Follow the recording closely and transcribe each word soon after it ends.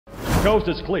Coast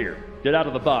is clear. Get out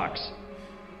of the box.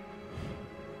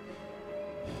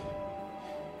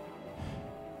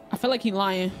 I feel like he's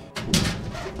lying.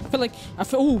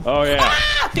 Ooh. Oh, yeah.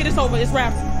 Ah! Okay, it's over. It's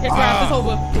wrapped. It's wrapped. It's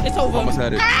over. It's over. Almost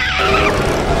had it.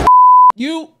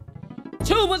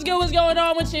 What's good? What's going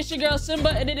on? It's your girl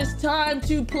Simba, and it is time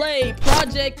to play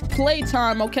Project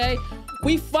Playtime, okay?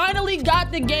 We finally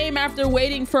got the game after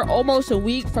waiting for almost a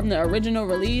week from the original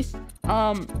release.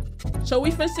 So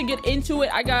we first to get into it.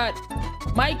 I got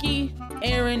Mikey,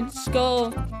 Aaron,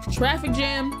 Skull, Traffic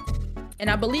Jam, and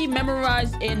I believe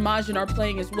Memorized and Majin are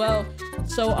playing as well.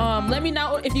 So let me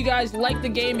know if you guys like the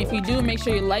game. If you do, make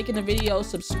sure you're liking the video,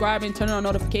 subscribing, turning on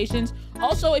notifications.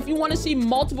 Also, if you want to see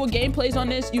multiple gameplays on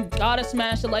this, you gotta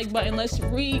smash the like button. Let's do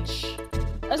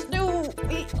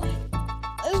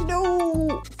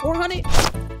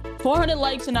 400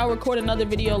 likes and I'll record another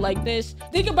video like this.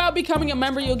 Think about becoming a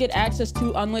member. You'll get access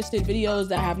to unlisted videos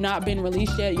that have not been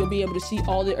released yet. You'll be able to see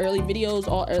all the early videos,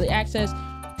 all early access,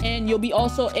 and you'll be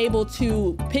also able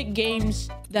to pick games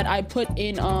that I put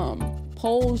in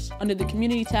polls under the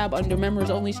community tab under members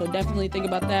only. So definitely think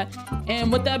about that.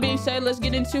 And with that being said, let's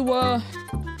get into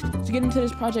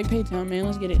this Project Playtime, man.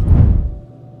 Let's get it.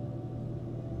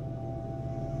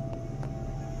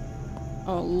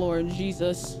 Oh Lord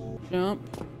Jesus. Jump.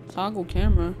 Toggle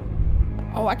camera.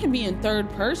 Oh, I can be in third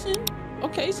person?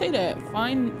 Okay, say that.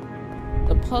 Find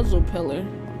the puzzle pillar.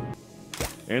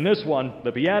 In this one,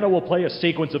 the piano will play a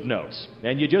sequence of notes,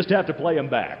 and you just have to play them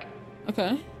back.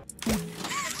 Okay.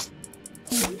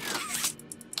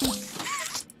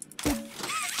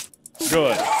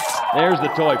 Good. There's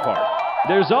the toy part.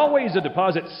 There's always a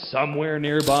deposit somewhere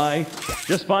nearby.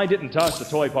 Just find it and toss the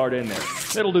toy part in there.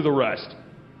 It'll do the rest.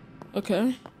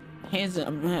 Okay. My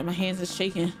hands are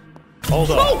shaking.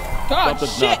 Hold on. Oh, God,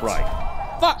 Something's shit. not right.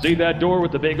 Fuck. See that door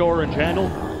with the big orange handle?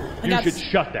 You should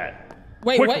shut that.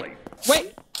 Wait, quickly.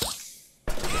 Wait.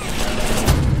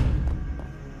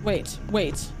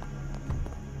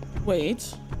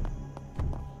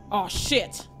 Oh,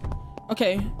 shit.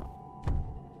 Okay.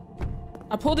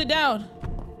 I pulled it down.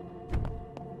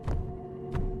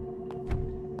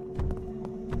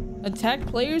 Attack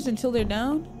players until they're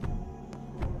down?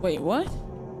 Wait, what?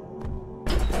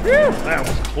 Whew, that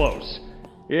was close.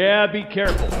 Yeah, be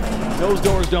careful. Those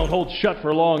doors don't hold shut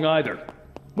for long either.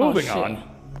 Moving on.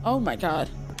 Oh my God.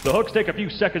 The hooks take a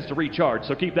few seconds to recharge,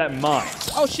 so keep that in mind.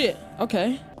 Oh shit.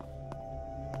 Okay.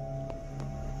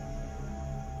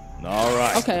 All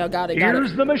right. Okay, I got it.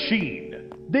 Here's the machine.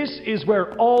 This is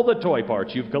where all the toy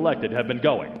parts you've collected have been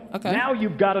going. Okay. Now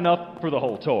you've got enough for the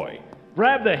whole toy.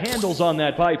 Grab the handles on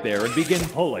that pipe there and begin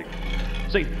pulling.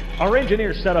 See, our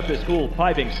engineers set up this cool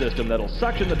piping system that'll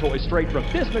suction the toy straight from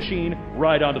this machine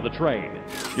right onto the train.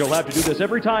 You'll have to do this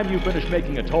every time you finish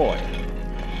making a toy.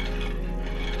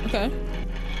 Okay.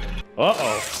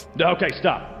 Uh-oh. Okay,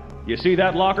 stop. You see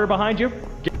that locker behind you?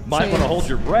 Might want to hold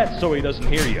your breath so he doesn't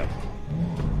hear you.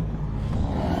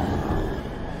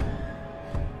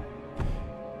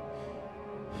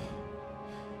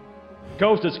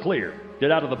 Coast is clear.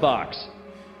 Get out of the box.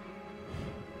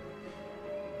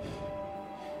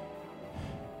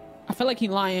 I feel like he's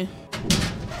lying.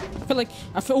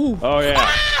 Ooh. Oh,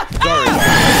 yeah. Sorry.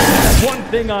 One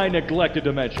thing I neglected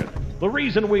to mention. The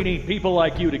reason we need people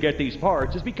like you to get these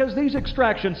parts is because these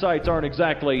extraction sites aren't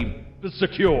exactly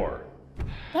secure.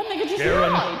 That nigga just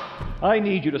Karen, lied. I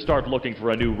need you to start looking for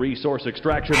a new resource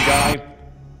extraction guy.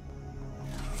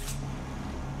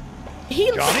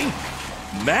 Johnny?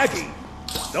 Maggie?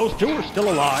 Those two are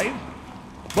still alive?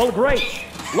 Well, great.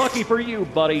 Lucky for you,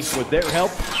 buddy. With their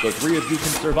help, the three of you can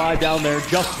survive down there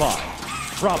just fine.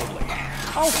 Probably.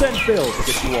 I'll send Phil to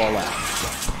get you all out.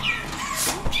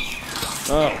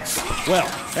 Oh, well,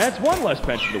 that's one less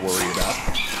pension to worry about.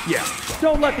 Yeah,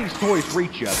 don't let these toys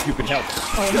reach you if you can help it.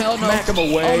 Oh, hell no. Smack them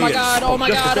away. Oh my God, oh my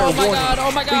God, oh my God,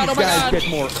 oh my God, oh my God. These guys get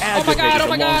more Oh my God, oh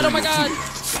my God, oh my agitated God.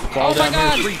 Fall Oh my down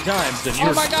God. there 3 times and Oh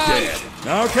you're my God. dead.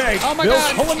 Okay, Oh my Bill's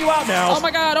God. pulling you out now. Oh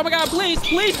my God, please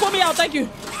pull me out, thank you.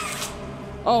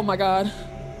 Oh my God.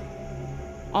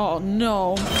 Oh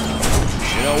no.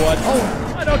 You know what?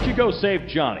 Oh, why don't you go save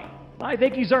Johnny? I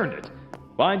think he's earned it.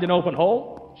 Find an open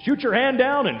hole, shoot your hand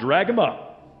down, and drag him up.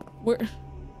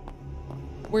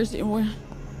 Where's it? Where?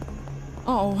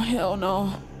 Oh, hell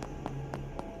no.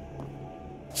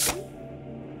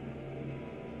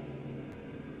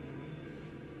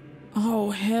 Oh,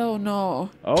 hell no.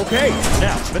 Okay,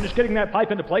 now finish getting that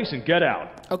pipe into place and get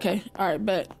out. Okay, alright,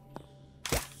 bet.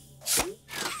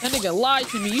 That nigga lied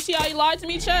to me. You see how he lied to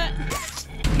me, chat?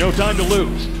 No time to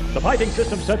lose. The piping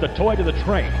system sent the toy to the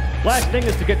train. Last thing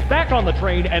is to get back on the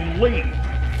train and leave.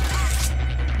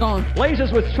 Go on.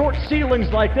 Blazes with short ceilings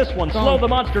like this one slow the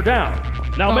monster down.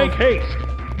 Now make haste.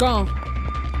 Go on.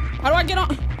 How do I get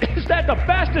on? Is that the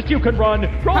fastest you can run?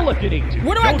 Roll if you need to.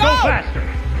 Where do I go? Go faster.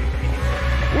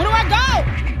 Where do I go?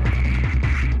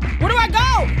 Where do I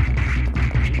go?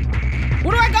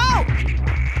 Where do I go?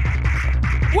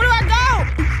 Where do I go?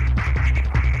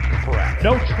 Crap.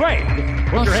 No train.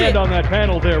 Put your hand on that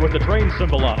panel there with the train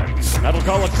symbol on it. That'll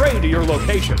call a train to your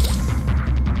location.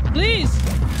 Please.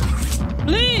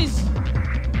 Please.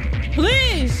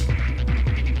 Please.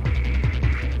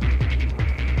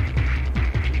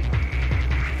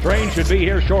 Train should be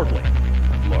here shortly.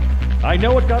 Look, I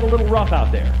know it got a little rough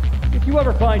out there. If you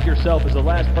ever find yourself as the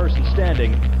last person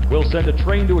standing, we'll send a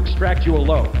train to extract you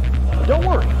alone. But don't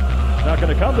worry, it's not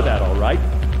going to come to that, all right?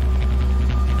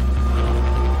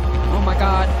 Oh my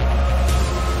god.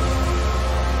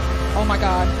 Oh my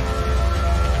god.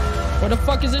 Where the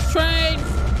fuck is this train?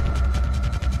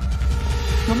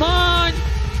 Come on.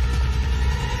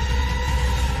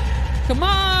 Come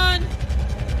on.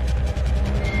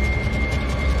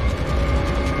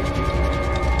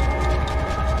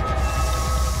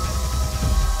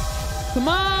 Come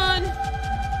on.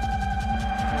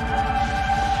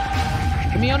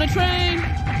 Get me on the train.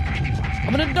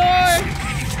 Open the door.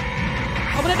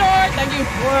 Open the door. Thank you.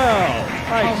 Well,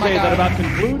 I'd say that about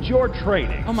concludes your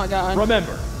training. Oh my god.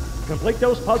 Remember, complete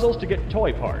those puzzles to get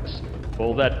toy parts.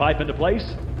 Pull that pipe into place,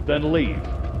 then leave.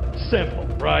 Simple,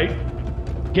 right?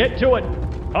 Get to it.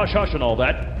 Hush, hush, and all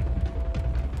that.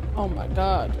 Oh my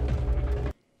god.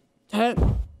 That.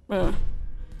 The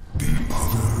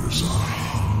others are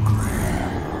hungry.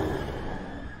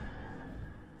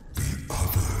 The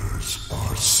others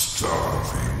are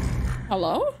starving.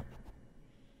 Hello?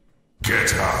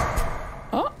 Get up.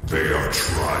 Huh? They are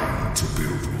trying to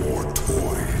build more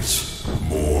toys,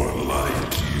 more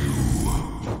like you.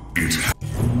 You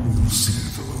will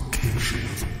see the location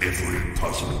of every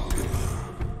puzzle pillar.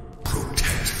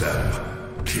 Protect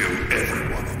them. Kill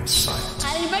everyone in sight.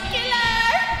 I'm a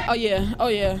killer! Oh yeah, oh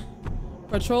yeah.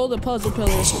 Patrol the puzzle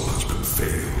pillars. Puzzle has been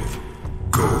failed.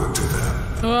 Go to them.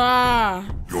 Ah,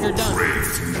 Your you're done. prey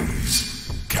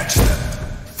fleas. Catch them.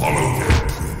 Follow their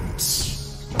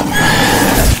prints.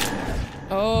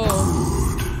 Oh.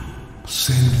 Good.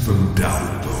 Send them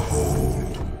down the hole.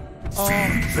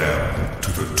 Feed them to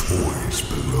the toys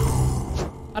below.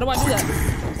 How do I do that?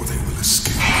 Or they will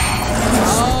escape.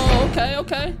 Oh, okay,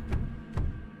 okay.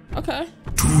 Okay.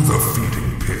 To the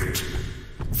feeding pit.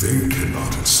 They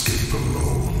cannot escape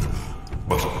alone,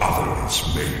 but others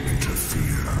may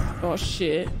interfere. Oh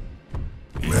shit.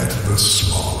 Let the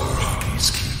smaller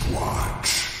huggies keep watch.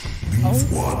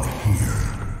 Leave one here.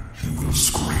 He will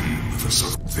scream with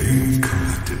us. They've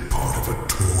collected part of a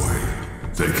toy.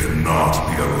 They cannot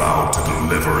be allowed to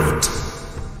deliver it.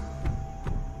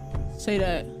 Say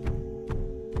that.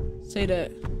 Say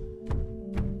that.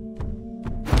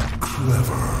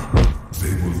 Clever.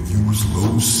 They will use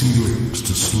low ceilings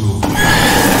to slow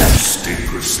down. Stay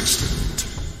persistent.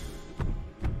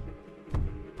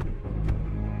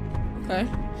 Okay.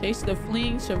 Chase the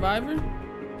fleeing survivor?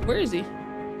 Where is he?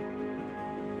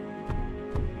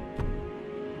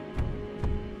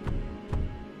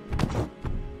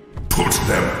 Put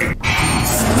them in.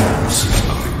 This is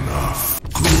not enough.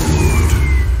 Good.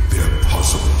 Their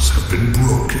puzzles have been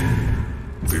broken.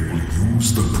 They will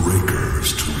use the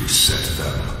breakers to reset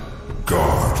them.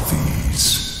 Guard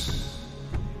these.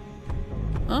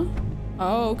 Huh?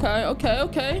 Oh, okay, okay,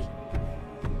 okay.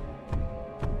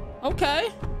 Okay.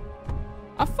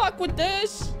 I fuck with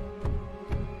this.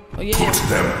 Oh yeah. Put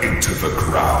them into the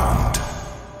ground.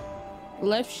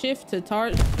 Left shift to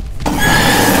target.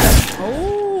 Oh.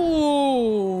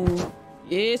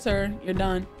 Yes, sir. You're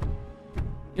done.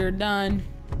 You're done.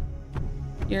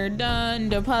 You're done.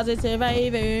 Deposit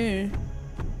survivor.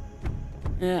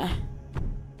 Yeah.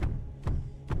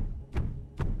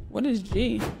 What is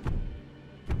G?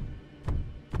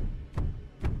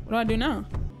 What do I do now?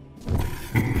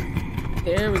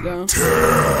 There we go. Tear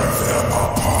them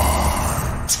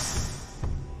apart.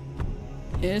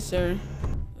 Yes, sir.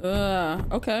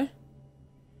 Okay.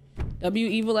 W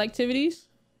evil activities.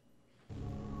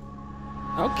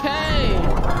 Okay.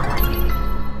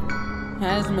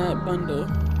 Hazmat bundle.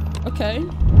 Okay.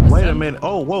 Wait a minute.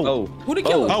 Oh, whoa. Oh. Who the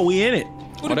killer? Oh, we in it.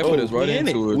 Oh, they put us right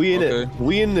into it. We in Okay. it.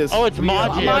 We in this. Oh, it's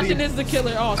Majin. Majin is the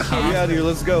killer. Oh shit. We out here.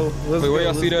 Let's go. Let's Wait, go. where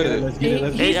y'all see that at? Let's get it.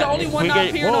 Let's He's get the only one we not get-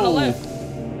 appearing on the Whoa. left.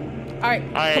 All right,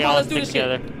 come on, let's do this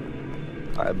together. shit.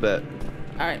 it. I bet.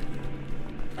 All right.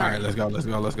 All right, let's go. Let's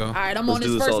go. Let's go. All right, I'm Let's on do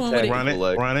this this first all one with tag. it. Run it.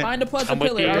 Like- Run it. Find the puzzle I'm with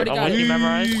pillar. you. I already I'm got with you it.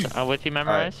 memorize. I'm with you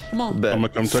memorize. Come on. Bet. I'm gonna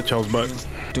come touch y'all's butt.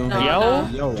 Nah, Yo. nah.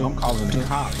 Yo, I'm calling the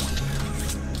cops.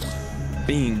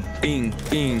 Bing, bing,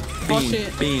 bing, Oh, bing,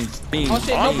 shit. bing, bing. Oh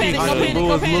shit, no panic, no panic,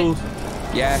 no panic.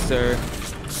 Yes, sir.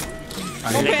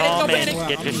 Don't panic, don't panic.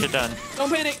 Get your shit done.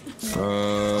 Don't panic.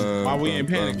 Why we ain't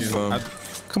panicking?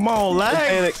 Come on,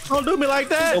 lag. Don't do me like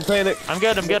that. Don't panic. I'm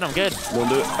good. Don't do it. Don't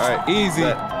do it. All right, Easy.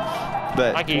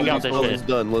 Bet. Mikey, you got this shit.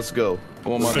 Done. Let's go.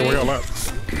 Come on, Okay. Mikey.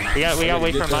 We gotta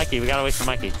wait for Mikey. We gotta wait for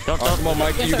Mikey. Don't. Come on,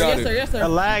 Mikey. Yes, You sir, got yes, sir, it. yes, The sir.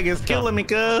 lag is killing me,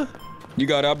 cuz. You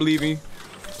got it. I believe you.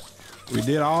 We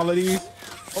did all of these.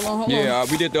 Hold on, hold on. Yeah,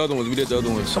 we did the other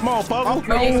ones. Come on, Puggle.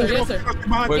 Yes, sir, yes, sir.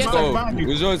 Let's Yes, go. sir.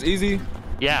 Was yours easy?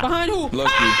 Yeah. Behind who?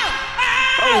 Lucky.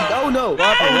 Oh no!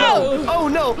 Oh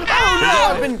no!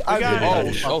 I've been. Oh, I got it.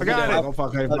 oh,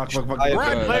 Fuck. I-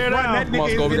 Player down. Come on,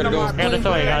 let's go. We gotta go. Gotta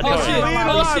throw it. Gotta Oh throw shit, it.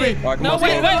 oh shit. All right, come No, on,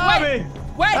 wait, let's go. wait,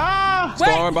 wait.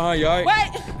 Score Wait, behind you, all right?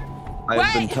 wait, I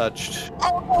have been wait. touched.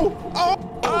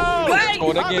 Wait.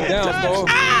 Oh, they're getting down, Score.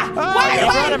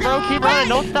 Keep running, bro. Keep running.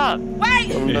 Don't stop.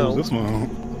 Wait. Oh Yeah, no! this one.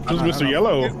 This is Mr.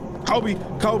 Yellow. Kobe.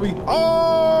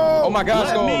 Oh my God,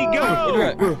 Score. me go.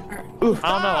 I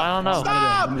don't know.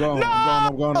 I'm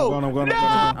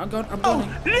going. I'm going.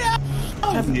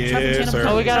 Traffic sir.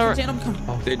 Oh, we gotta. jam, I'm coming.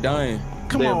 They're dying.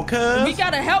 Come on, cuz. We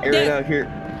gotta help Aaron them. out here.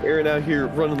 Aaron out here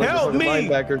running like a fucking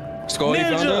linebacker. Score, he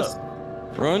found us.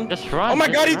 Run. Just run. Oh my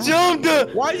God, he just run.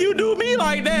 jumped. Why you do me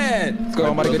like that? Score,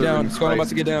 I'm about to get down. Score, I'm about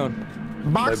to get down.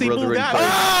 Boxy Boo got it.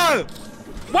 Ah!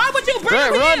 Why would you bring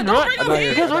him Run, here? run. Don't bring him here.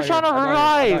 Because we're trying to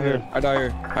revive. I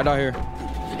die here.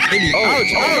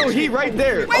 Oh, he right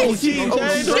there. Oh, he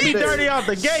Shit. don't be dirty out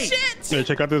the gate. Shit. Yeah,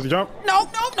 check out this jump. No.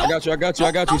 I got you.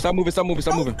 Stop moving.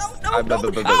 No. I bet.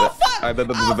 Oh, fuck. I bet.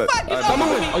 Oh, fuck. It's Stop over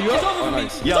moving. me. Are you It's up? over Oh, me.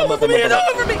 nice. Yeah, It's over me. It's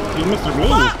over me. You Mr.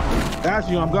 Blue. Got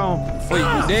you. I'm gone. Wait,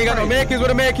 they ain't got no Americans.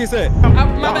 What Americans said? My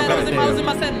bad. I was in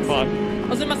my sentence. Fuck. I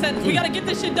was in my sentence. We gotta get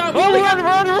this shit done.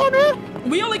 Run.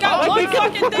 We only got one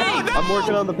fucking thing. I'm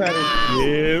working on the pattern.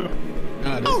 Yeah.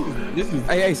 This is.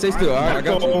 Hey, stay still. All right, I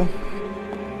got you.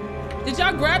 Did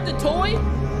y'all grab the toy?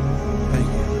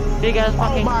 Big ass Oh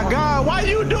fucking. my God! Why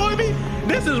you doing me?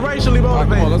 This is racially All right,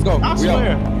 motivated. come on, let's go. I We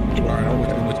swear. out. I'm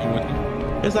with you.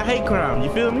 It's a hate crime. You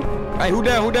feel me? Hey, who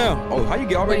down? Oh, how you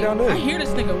get all the way down I there? hear this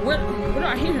nigga. Where do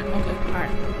I hear him? Okay, all right.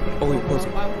 Oh, wait, post.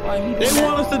 Why he They doing that?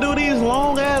 want us to do these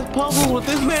long ass puzzles with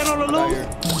this man on the loose.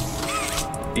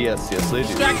 Yes, they do.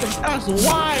 Distract him. That's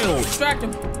wild. Distract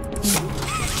him.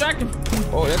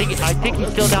 Oh, I think he's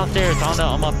still downstairs. I don't know.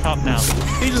 I'm up top now.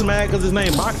 He just mad because his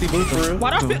name Boxy Boo for real. Why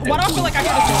do I feel like I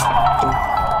hear this shit?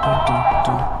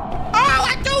 Oh,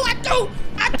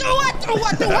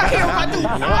 I do.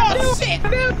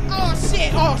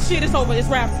 Oh shit, it's over. It's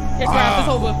wrapped. It's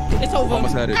over.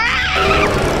 almost had it.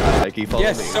 Mikey, follow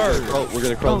Yes, me. sir. We're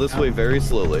gonna crawl this way very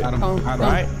slowly. Got him.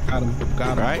 Right? Got him.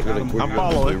 Right? We're gonna go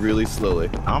this way really slowly.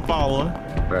 I'm following.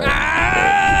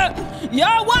 Right. Yo,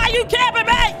 why you camping,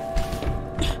 man?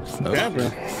 I'm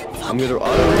gonna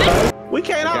auto. We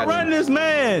can't got outrun this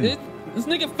man. This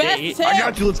nigga fast as hell. I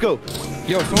got you. Let's go.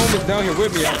 Yo, someone was down here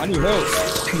with me. I need help.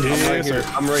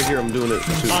 I'm right here. I'm doing it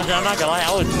too. Honestly, I'm not gonna lie.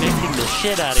 I was mixing the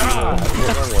shit out of you.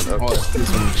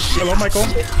 Hello, Michael.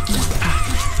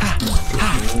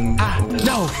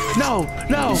 No.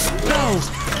 I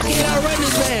can't outrun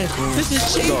this man. This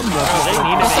is cheating. They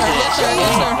need to make it.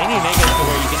 They need to make it to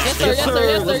where you can. Yes,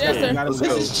 sir. Let's This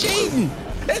go. is cheating.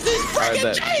 This is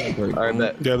freaking cheating. All right,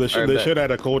 bet. Yeah, they should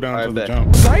add a cooldown to the bet.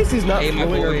 jump. Dicey's not Hey, my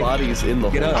throwing our boy. bodies in the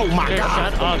Get hole. up. Oh my Shut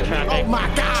God. up, traffic. Oh my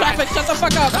God. Traffic, shut the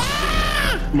fuck up.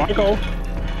 Michael.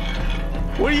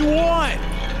 What do you want?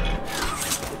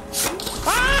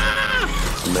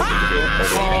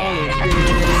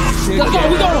 Let's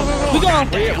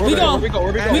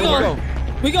go.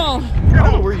 We going.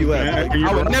 Oh, where you at?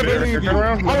 I would never leave you.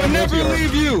 I would never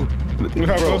leave you. Look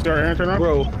how close they are, Aaron. Turn around.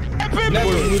 Bro,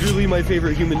 you're literally my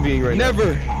favorite human being right now.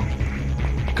 Never.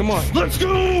 Come on. Let's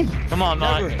go! Come on,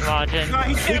 Martin. We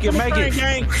can make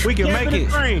it. We can make it. You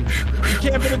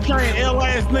can't be the train, L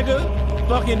ass nigga.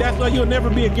 Fucking, that's why you'll never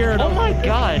be a Gyarados. Oh my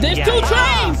God. There's yeah. two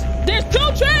trains. There's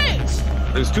two trains.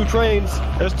 There's two trains.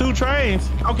 There's two trains.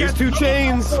 Okay. There's two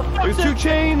chains. There's two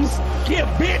chains. Yeah,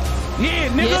 bitch. Yeah,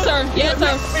 nigga. Yes, sir. Yes,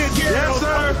 sir. Yes,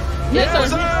 sir. Yes,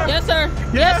 sir. Yes, sir.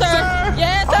 Yes, sir. Yes, sir.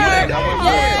 Yes, sir.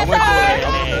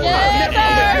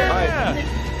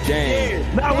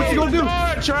 Dang. Now what you gonna do?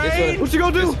 Train. What you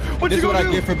gonna do? What This you is what gonna I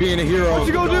do? get for being a hero. What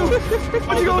you gonna do?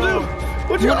 What you gonna do?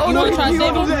 What you? You Oh no, wanna try he to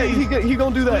save gonna do him? that. He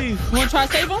gonna do that. You want to try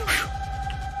to save him?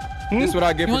 This is what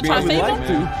I get You for wanna being try a to save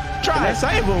hero. him? Try and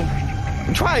save him.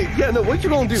 Try it. Yeah, no. What you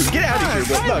gonna do? Get out of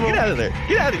here, bro. No, get out of there.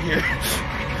 Get out of here.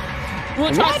 You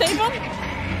want to try to save him?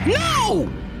 No.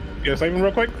 Yeah, save him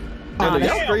real quick. Yeah, no,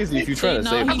 that's that's crazy if you trying to no,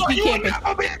 save him. he camping.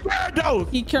 I'm being Gyarados.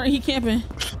 He camping.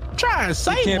 try and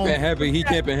save He him. camping heavy. He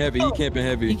camping heavy. He camping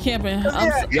heavy. He camping.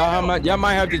 Y'all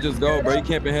might have to just go, bro. He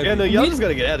camping heavy. Yeah, no, y'all just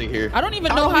gotta get out of here. I don't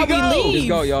even know how we leave. Just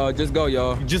go, y'all. Just go,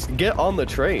 y'all. Just get on the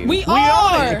train. We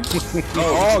are.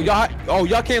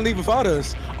 Y'all can't leave without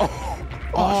us.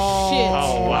 Oh shit.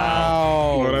 Oh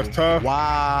wow. Oh, that's tough.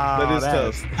 Wow. That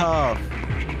is tough.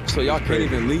 So y'all can't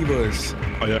even leave us.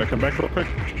 Oh, yeah, come back real quick.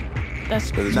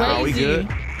 That's crazy. Nah, we good.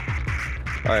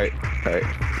 All right.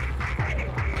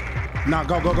 Nah,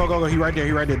 go. He right there.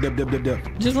 Dip.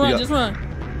 Just run.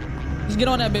 Just get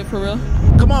on that bit for real.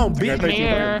 Come on, bitch.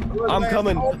 Here. I'm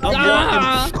coming. I'm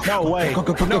Ah. walking. No way. No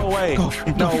way.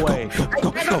 No way.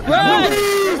 Run!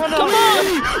 Come on!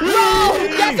 Roll!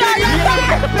 Yes, sir!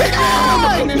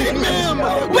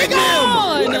 We gone!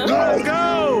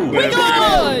 We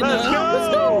gone!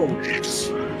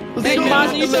 Hey,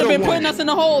 Monty, you should have been putting us in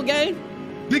the hole, gang.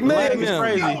 Big man. It's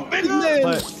crazy.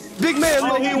 Big man.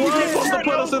 Oh, he was supposed to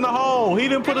put us in the hole. He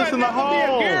didn't put us in the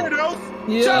hole.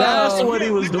 Yeah. That's what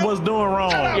he was doing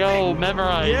wrong. Yo,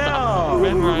 memorize. Yeah.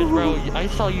 Memorize, bro. I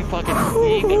saw you fucking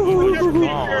leave and you was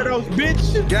wrong.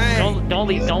 Bitch. Gang. Don't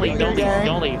leave. Don't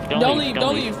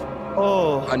leave.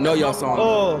 Oh. I know y'all saw him.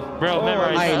 Oh. Bro,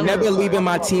 memorize. I ain't never leaving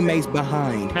my teammates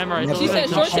behind. Memorize. She said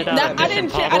short shit. I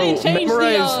didn't change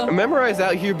the. Memorize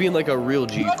out here being like a real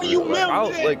G. Bro.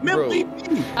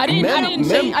 I didn't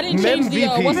change the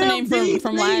what's the name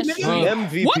from last year?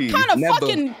 MVP. What kind of Never.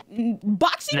 fucking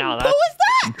boxing Now poo is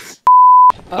that?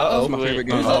 Uh-oh. My favorite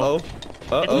game. Uh-oh. It's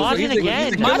Martin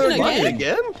again. Martin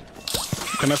Again?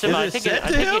 Can I Simba, I think it.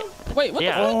 Wait, what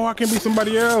Yeah. the fuck? Oh, I can be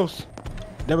somebody else.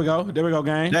 There we go,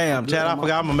 gang. Damn, Chad, I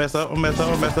forgot. I'm gonna mess up. I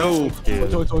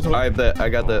bet. I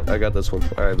got this one.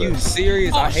 All right, You bet.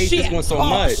 serious? I hate this one so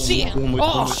much. Shit.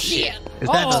 Oh shit. Is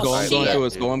that I'm going through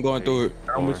it. I'm going through it.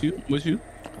 I'm with you.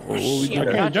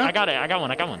 I got it. I got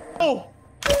one. Oh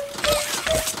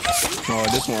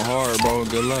This one hard, bro.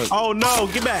 Good luck. no,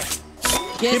 get back.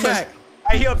 Get back.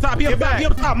 Hey, he up top. Move. Get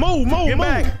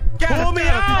back. Pull me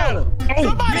out.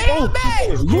 Somebody help me.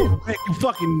 You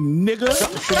fucking nigga.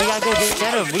 So we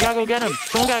gotta go get him.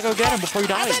 Someone gotta go get him before he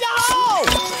dies. Help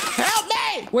me.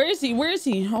 Where is he?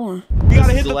 Hold on. You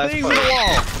gotta hit the the last things in part. the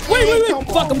wall. Wait.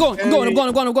 Fuck, I'm going. Oh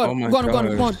my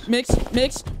gosh. Mix.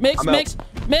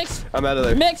 I'm out of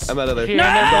there. Mix. I'm out of there. Here,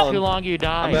 I'm never gone. too long you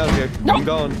die. I'm out of here. No. I'm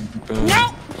gone.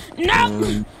 No.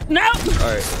 All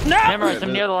right. Memorize,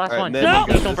 I'm near the last one. No.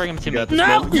 Please don't bring him to You me. got this.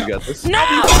 No. You got this. No.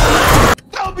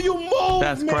 W move.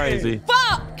 That's crazy.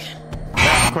 Fuck.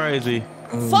 That's crazy.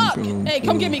 Fuck. Hey,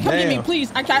 come get me,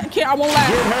 please. I can't. I won't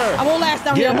last. I won't last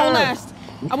down here. I won't last.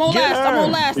 I'm on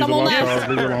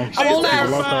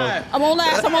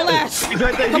last. He's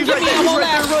right there. Come get me. I'm on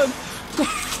last.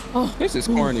 This is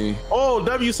corny. Oh,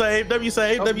 W save. W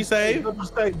freaking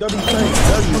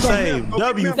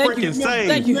save.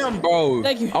 Thank you. Bro,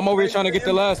 Thank you. I'm over here trying to get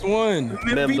the last one.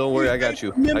 Mem, don't worry. I got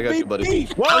you. I got you, buddy.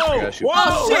 Whoa. I got you.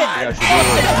 Oh shit. I got you.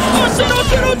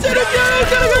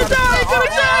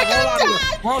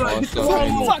 Hold on.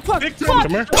 Fuck.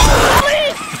 Come here.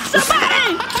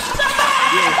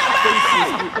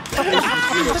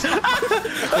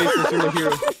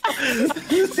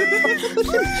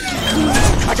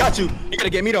 I got you. You gotta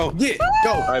get me though. Yeah.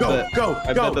 I bet. Go.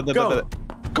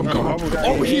 Come on.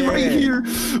 Oh, he right here.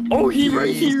 Oh, he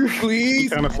right here.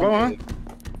 Please. Kind of slow, huh?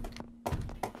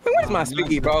 Where's my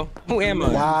speaky, bro? Who am I?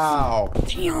 Wow.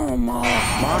 Damn,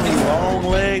 Mommy long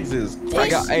legs is.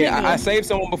 I saved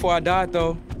someone before I died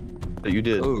though. You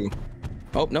did. Ooh.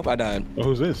 Oh, nope, I died. Oh,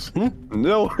 who's this? No.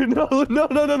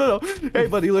 Hey,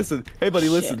 buddy, listen. We gotta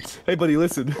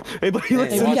I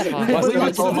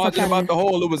told Martin about the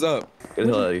hole, it was up. Get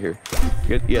the hell out of here.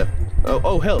 Yeah.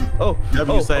 Oh, hell. Oh,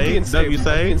 W save. W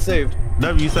save.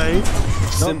 W save.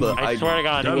 Simba, I swear to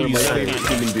God, W you save.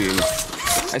 human being.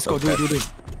 Let's go, do it.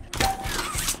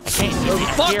 I can't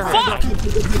hear him.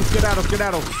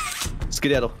 Skedaddle.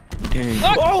 Skedaddle. Dang.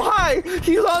 Oh, hi!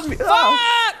 He's on me. Ah.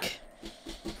 Fuck.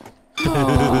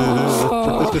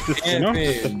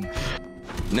 Camping.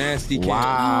 Nasty camp.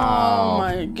 Oh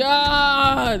my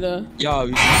god. Y'all,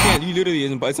 you literally,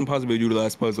 it's impossible to do the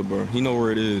last puzzle, bro. You know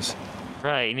where it is.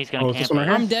 Right, and he's gonna Oh, is this camp one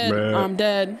right it. here? I'm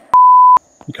dead.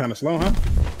 You kind of slow, huh?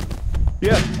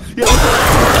 Yeah.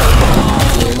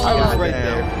 I was right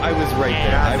there. I was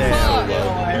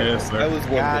Yes, I sir. was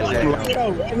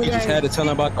one. You just had to tell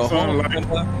them about the hole.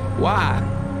 Why?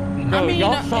 No, I mean,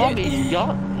 y'all saw me.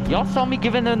 Y'all saw me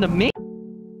giving them the meat.